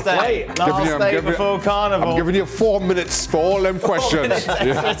last day before Carnival. I'm giving you 4 minutes for all them questions.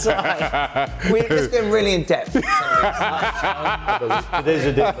 That's right. We're just going really in depth. It is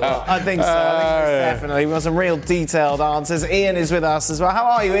a different. I think so. Definitely. We want some real detailed answers. Ian is with us as well. How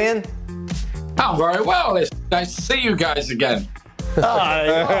are you, Ian? I'm very well. It's nice to see you guys again.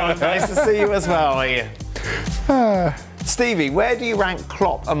 Nice to see you as well, Ian. Stevie, where do you rank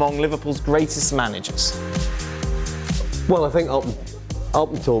Klopp among Liverpool's greatest managers? Well, I think up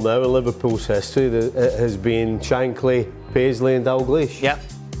until now in Liverpool's history, it has been Shankly, Paisley and Dalglish. Yep.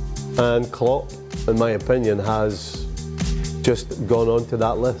 And Klopp, in my opinion, has just gone on to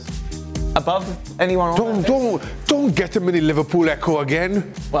that list. Above anyone on Don't get him in the Liverpool echo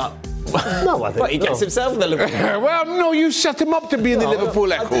again. Well, no, I think he gets himself in the Liverpool. Well, no, you set him up to be in the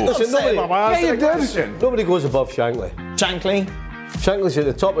Liverpool echo. Nobody goes above Shankly. Shankly's at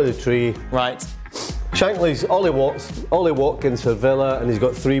the top of the tree. Right. Shankly's Ollie Watkins for Villa, and he's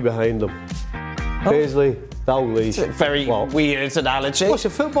got 3 behind him. Paisley, Dalglish. Very weird analogy. What's a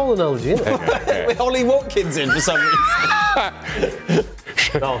football analogy, isn't it? With Ollie Watkins in for some reason.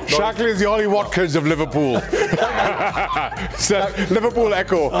 Shankly is the Ollie Watkins of Liverpool. Liverpool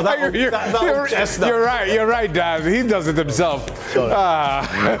echo. You're right, Dan. He does it himself. Do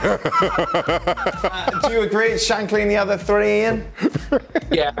you agree it's Shankly and the other 3, Ian?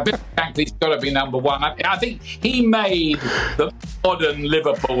 Yeah, Shankly's got to be number 1. I think he made the modern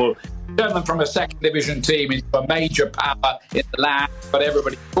Liverpool, turned them from a second division team into a major power in the land, but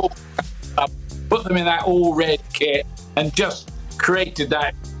everybody talked up, put them in that all red kit, and just created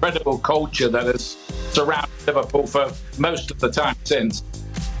that incredible culture that has surrounded Liverpool for most of the time since.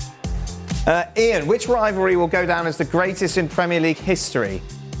 Ian, which rivalry will go down as the greatest in Premier League history?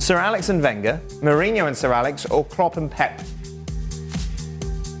 Sir Alex and Wenger, Mourinho and Sir Alex, or Klopp and Pep?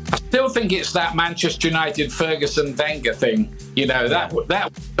 I still think it's that Manchester United Ferguson Wenger thing. You know, that went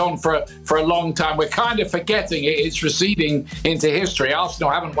on for a long time. We're kind of forgetting it. It's receding into history. Arsenal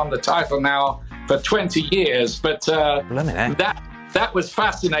haven't won the title now for 20 years, but that was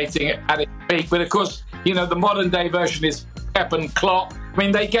fascinating at its peak. But of course, you know, the modern day version is Pep and Klopp. I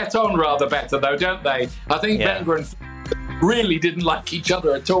mean, they get on rather better though, don't they? I think Wenger and really didn't like each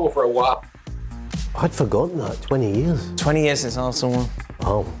other at all for a while. I'd forgotten that. 20 years. 20 years since Arsenal won.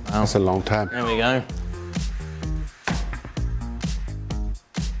 Oh, That's a long time. There we go.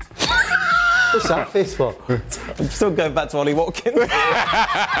 what's that face for? I'm still going back to Ollie Watkins.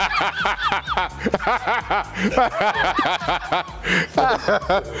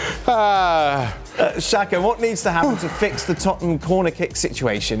 Shaka, what needs to happen to fix the Tottenham corner kick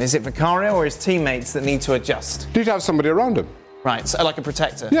situation? Is it Vicario or his teammates that need to adjust? Need to have somebody around him. Right, so like a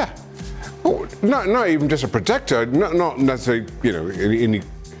protector. Yeah. Oh, not even just a protector. Not necessarily, any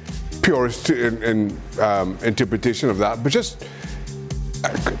purest interpretation of that, but just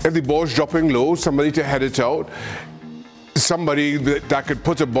if the ball's dropping low, somebody to head it out. Somebody that could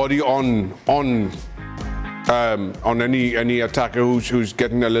put a body on any attacker who's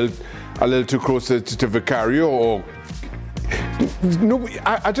getting a little too close to Vicario. Or no,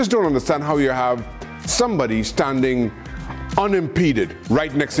 I just don't understand how you have somebody standing unimpeded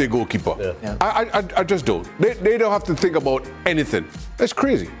right next to the goalkeeper. Yeah. I just don't. They don't have to think about anything. That's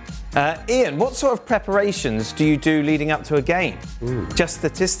crazy. Ian, what sort of preparations do you do leading up to a game? Just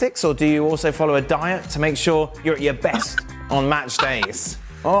statistics, or do you also follow a diet to make sure you're at your best on match days?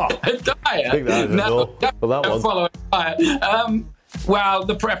 Oh, a diet? No, don't follow a diet. Well,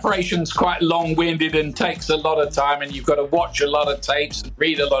 the preparation's quite long-winded and takes a lot of time, and you've got to watch a lot of tapes and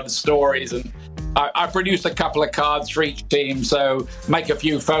read a lot of stories. And I produce a couple of cards for each team, so make a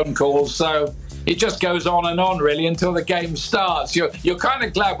few phone calls. So it just goes on and on, really, until the game starts. You're kind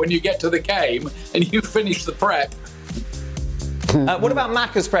of glad when you get to the game and you finish the prep. What about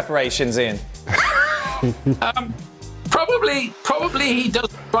Macca's preparations, Ian? Probably he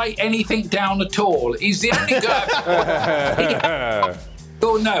doesn't write anything down at all. He's the only guy.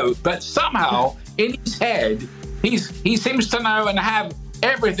 No, but somehow in his head he seems to know and have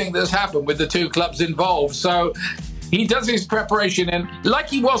everything that's happened with the two clubs involved. So he does his preparation, and like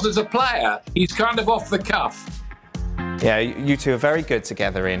he was as a player, he's kind of off the cuff. Yeah, you two are very good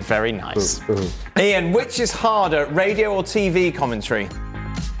together, Ian. Very nice. Ian, which is harder, radio or TV commentary?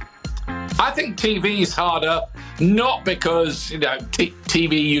 I think TV is harder, not because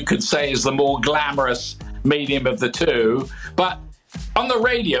TV you could say is the more glamorous medium of the two, but on the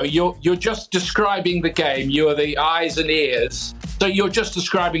radio you're just describing the game. You're the eyes and ears, so you're just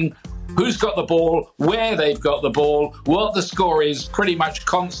describing who's got the ball, where they've got the ball, what the score is pretty much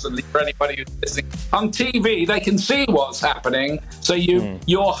constantly for anybody who's listening. On TV, they can see what's happening, so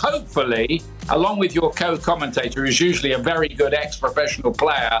you're hopefully, along with your co-commentator, who's usually a very good ex-professional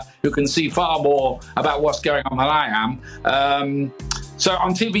player who can see far more about what's going on than I am. So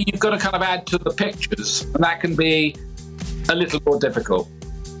on TV, you've got to kind of add to the pictures, and that can be a little more difficult.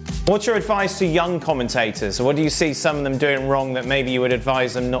 What's your advice to young commentators? What do you see some of them doing wrong that maybe you would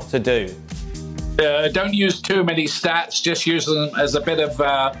advise them not to do? Don't use too many stats. Just use them as a bit of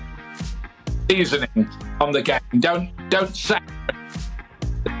seasoning on the game. Don't sack.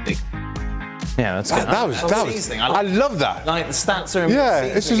 Yeah, that's good. That was. I love that. Like the stats are. Yeah,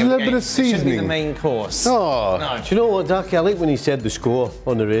 it's just a little bit of seasoning. It should be the main course. Oh. No. Do you know what, Ducky? I like when he said the score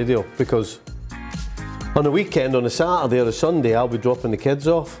on the radio, because on the weekend, on a Saturday or a Sunday, I'll be dropping the kids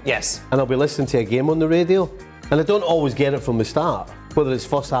off. Yes. And I'll be listening to a game on the radio. And I don't always get it from the start, whether it's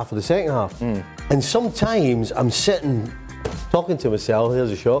first half or the second half. And sometimes I'm sitting, talking to myself,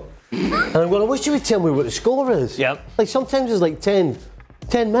 here's a shot, and I'm going, I wish you would tell me what the score is. Yep. Like sometimes it's like 10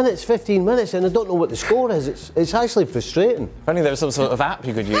 minutes, 15 minutes, and I don't know what the score is. It's actually frustrating. If only there was some sort of app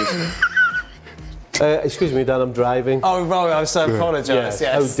you could use. Excuse me, Dan, I'm driving. Oh, right, I so apologise.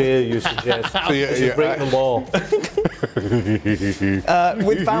 Yes. How dare you suggest? You break the law.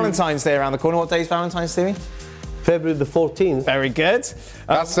 With Valentine's Day around the corner, what day is Valentine's Day? February the 14th. Very good.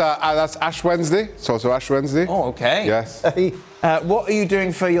 That's Ash Wednesday. It's also Ash Wednesday. Oh, okay. Yes. What are you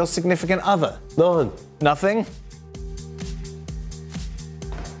doing for your significant other? Nothing. Nothing?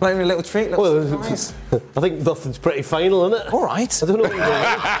 Like a little treat, surprise. I think nothing's pretty final, isn't it? All right. I don't know what you're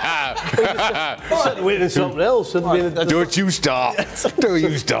doing. Sitting waiting for something else. Don't you start. Don't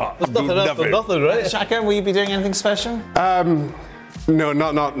you start. There's nothing, right? Shaka, will you be doing anything special? No,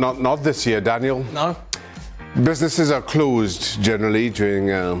 not this year, Daniel. No? Businesses are closed generally during...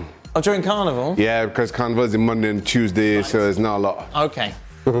 during Carnival? Yeah, because Carnival is Monday and Tuesday, so there's not a lot. Okay.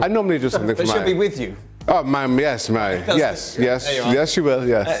 I normally do something for But she'll be with you? Oh, ma'am, yes, yes, she will,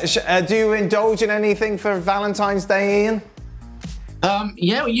 yes. Do you indulge in anything for Valentine's Day, Ian?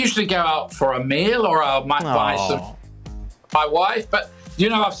 Yeah, we usually go out for a meal, or I might buy some my wife, but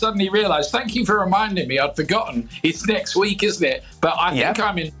I've suddenly realised, thank you for reminding me, I'd forgotten, it's next week, isn't it? But I think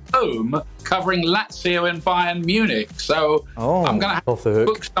I'm in Rome covering Lazio and Bayern Munich, so I'm going to have to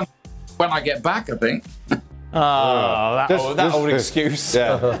book some when I get back, I think. That old excuse.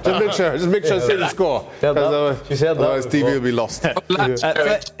 Yeah. Just make sure say the score. Otherwise TV will be lost.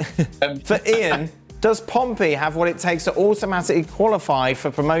 For Ian, does Pompey have what it takes to automatically qualify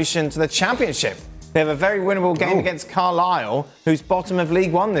for promotion to the Championship? They have a very winnable game against Carlisle, who's bottom of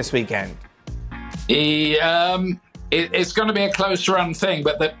League One this weekend. It's going to be a close run thing,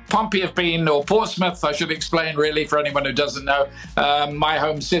 but the Pompey have been, or Portsmouth, I should explain really for anyone who doesn't know. My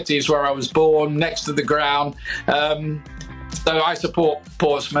home city is where I was born, next to the ground. So I support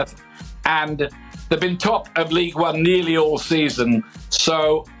Portsmouth, and they've been top of League One nearly all season.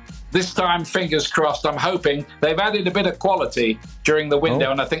 So this time, fingers crossed, I'm hoping they've added a bit of quality during the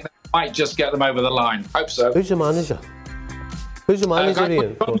window, and I think that might just get them over the line. Hope so. Who's your manager?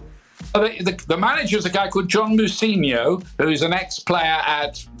 Ian? The manager is a guy called John Musinho, who's an ex-player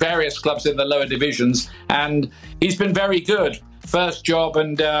at various clubs in the lower divisions, and he's been very good. First job,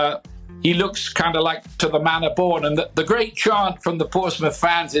 and he looks kind of like to the manner born. And the great chant from the Portsmouth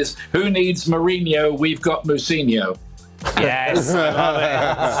fans is, "Who needs Mourinho? We've got Musinho." Yes, I love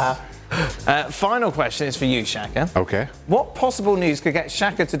it. Final question is for you, Shaka. Okay. What possible news could get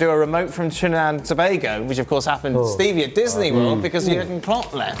Shaka to do a remote from Trinidad and Tobago, which of course happened to Stevie at Disney World because Jurgen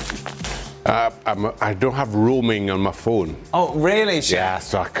Klopp left? I don't have roaming on my phone. Oh, really, Shaka? Yeah,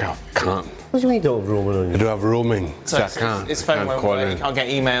 so I can't. What do you mean you don't have roaming on you? I don't have roaming, so I can't. His phone won't work, can't get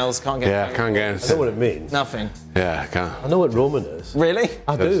emails, can't get... Yeah, I can't get anything. I know what it means. Nothing. Yeah, I can't. I know what roaming is. Really?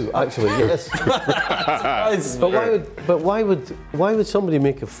 I do, actually, yes. But why would somebody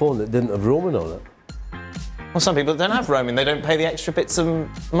make a phone that didn't have roaming on it? Well, some people don't have roaming. They don't pay the extra bits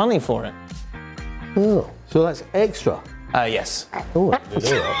of money for it. Oh, so that's extra? Yes. Oh, I didn't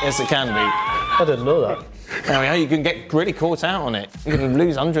know that. Yes, it can be. I didn't know that. Now, you can get really caught out on it. You can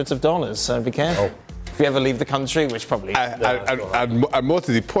lose hundreds of dollars, so be careful. If you ever leave the country, which probably... And more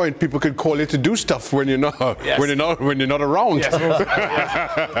to the point, people could call you to do stuff when you're not when you're not around. Yes,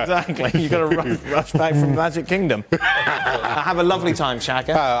 exactly. You've got to rush back from Magic Kingdom. Have a lovely time,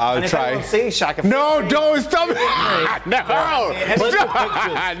 Shaka. I'll try. If see Shaka... No, don't stop it! No!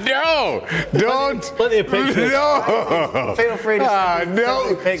 No! Don't! Plenty of pictures. No! Feel free to send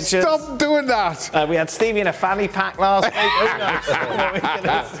no! pictures. Stop doing that! We had Stevie in a fanny pack last week.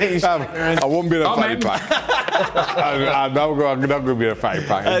 I won't be in a fanny pack. I'm not going to be in a fanny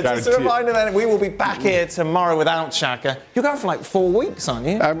pack. Just a reminder then, we will be back here tomorrow without Shaka. You're going for like 4 weeks, aren't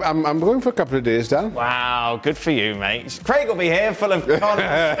you? I'm going for a couple of days, Dan. Wow, good for you, mate. Craig will be here, full of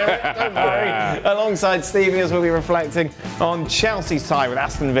confidence. Don't worry. Alongside Stevie, as we'll be reflecting on Chelsea's tie with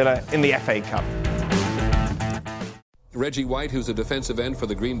Aston Villa in the FA Cup. Reggie White, who's a defensive end for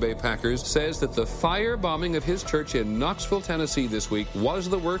the Green Bay Packers, says that the firebombing of his church in Knoxville, Tennessee this week was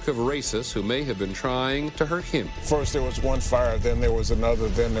the work of racists who may have been trying to hurt him. First there was one fire, then there was another,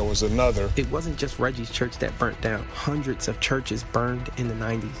 then there was another. It wasn't just Reggie's church that burnt down. Hundreds of churches burned in the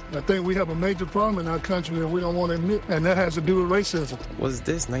 90s. I think we have a major problem in our country that we don't want to admit, and that has to do with racism. Was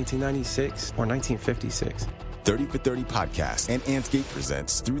this 1996 or 1956? 30 for 30 podcast and Antscape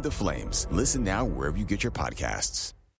presents Through the Flames. Listen now wherever you get your podcasts.